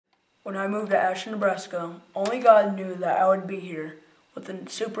When I moved to Ashton, Nebraska, only God knew that I would be here with a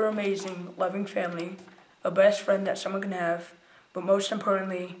super amazing, loving family, a best friend that someone can have, but most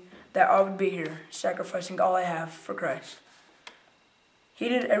importantly, that I would be here, sacrificing all I have for Christ. He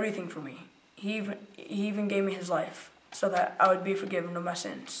did everything for me. He even gave me his life so that I would be forgiven of my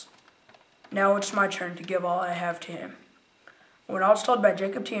sins. Now it's my turn to give all I have to him. When I was told by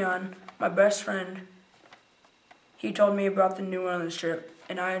Jacob Tion, my best friend, he told me about the new wellness trip,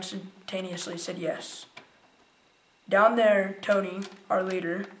 and I instantaneously said yes. Down there, Tony, our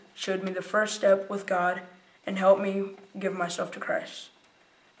leader, showed me the first step with God and helped me give myself to Christ.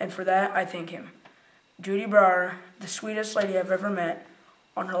 And for that, I thank him. Judy Brower, the sweetest lady I've ever met,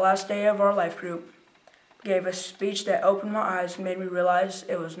 on her last day of our life group, gave a speech that opened my eyes and made me realize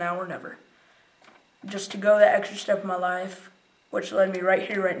it was now or never. Just to go that extra step in my life, which led me right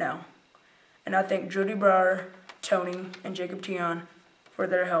here, right now. And I thank Judy Brower, Tony, and Jacob Tion for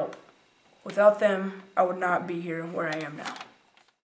their help. Without them, I would not be here where I am now.